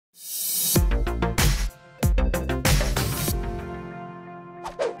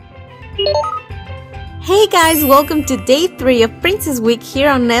Hey guys, welcome to day 3 of Princess Week here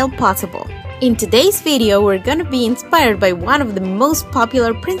on Nail Possible. In today's video, we're gonna be inspired by one of the most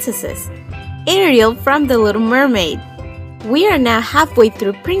popular princesses, Ariel from the Little Mermaid. We are now halfway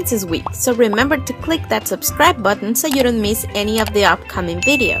through Princess Week, so remember to click that subscribe button so you don't miss any of the upcoming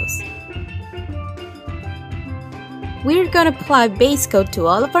videos. We're gonna apply base coat to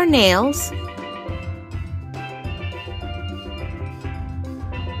all of our nails.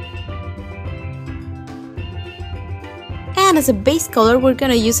 And as a base color, we're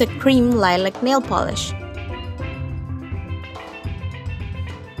gonna use a cream lilac nail polish.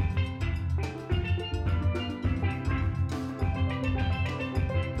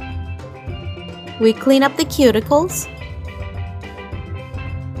 We clean up the cuticles.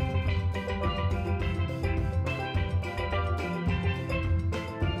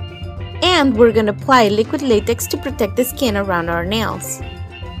 And we're gonna apply liquid latex to protect the skin around our nails.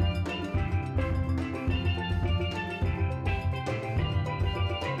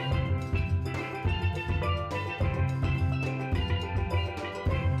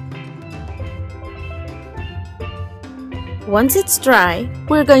 Once it's dry,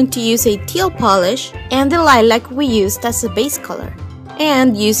 we're going to use a teal polish and the lilac we used as a base color.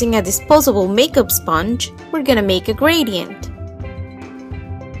 And using a disposable makeup sponge, we're gonna make a gradient.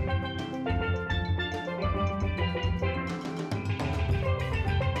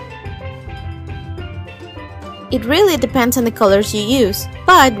 It really depends on the colors you use,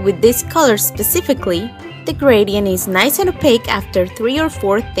 but with this color specifically, the gradient is nice and opaque after 3 or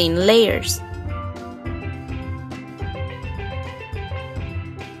 4 thin layers.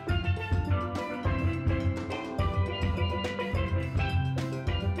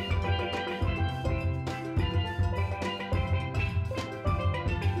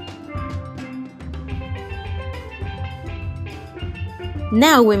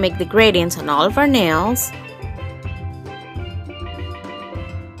 Now we make the gradients on all of our nails.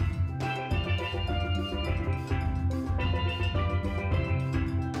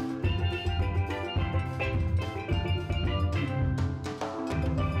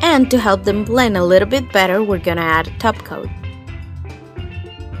 And to help them blend a little bit better, we're gonna add a top coat.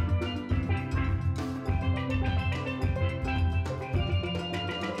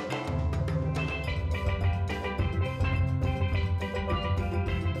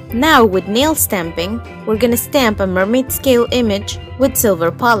 Now with nail stamping, we're gonna stamp a mermaid scale image with silver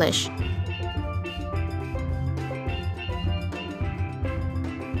polish.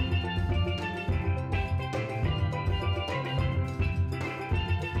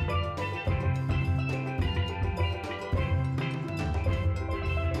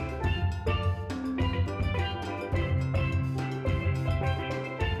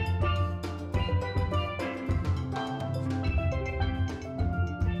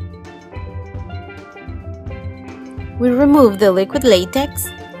 We remove the liquid latex.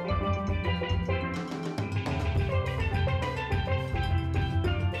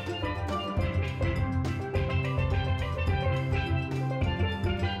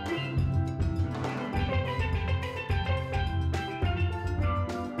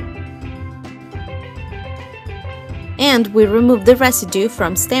 And we remove the residue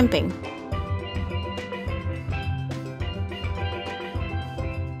from stamping.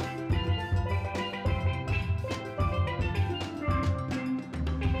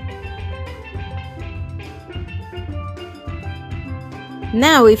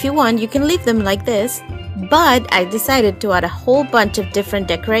 Now if you want, you can leave them like this, but I decided to add a whole bunch of different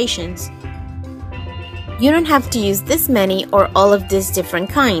decorations. You don't have to use this many or all of these different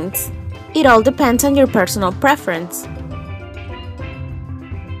kinds. It all depends on your personal preference.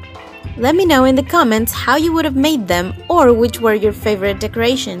 Let me know in the comments how you would have made them or which were your favorite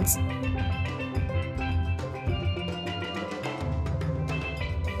decorations.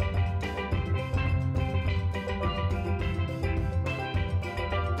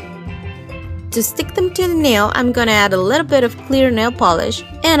 To stick them to the nail, I'm gonna add a little bit of clear nail polish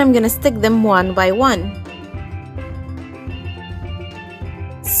and I'm gonna stick them one by one.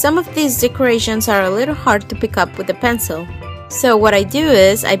 Some of these decorations are a little hard to pick up with a pencil. So what I do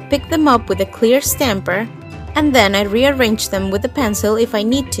is I pick them up with a clear stamper and then I rearrange them with a pencil if I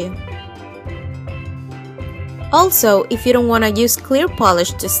need to. Also, if you don't want to use clear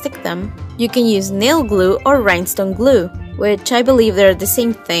polish to stick them, you can use nail glue or rhinestone glue, which I believe they're the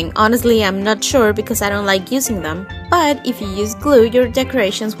same thing. Honestly, I'm not sure because I don't like using them, but if you use glue, your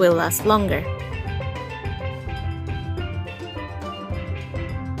decorations will last longer.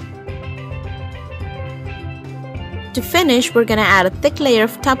 To finish, we're gonna add a thick layer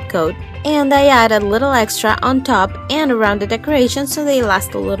of top coat, and I add a little extra on top and around the decoration so they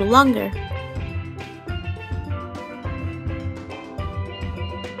last a little longer.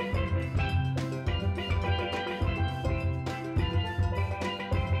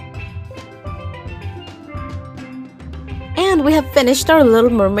 And we have finished our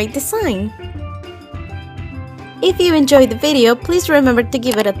Little Mermaid design. If you enjoyed the video, please remember to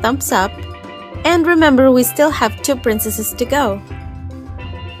give it a thumbs up. And remember, we still have 2 princesses to go.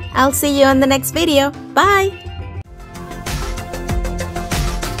 I'll see you on the next video. Bye!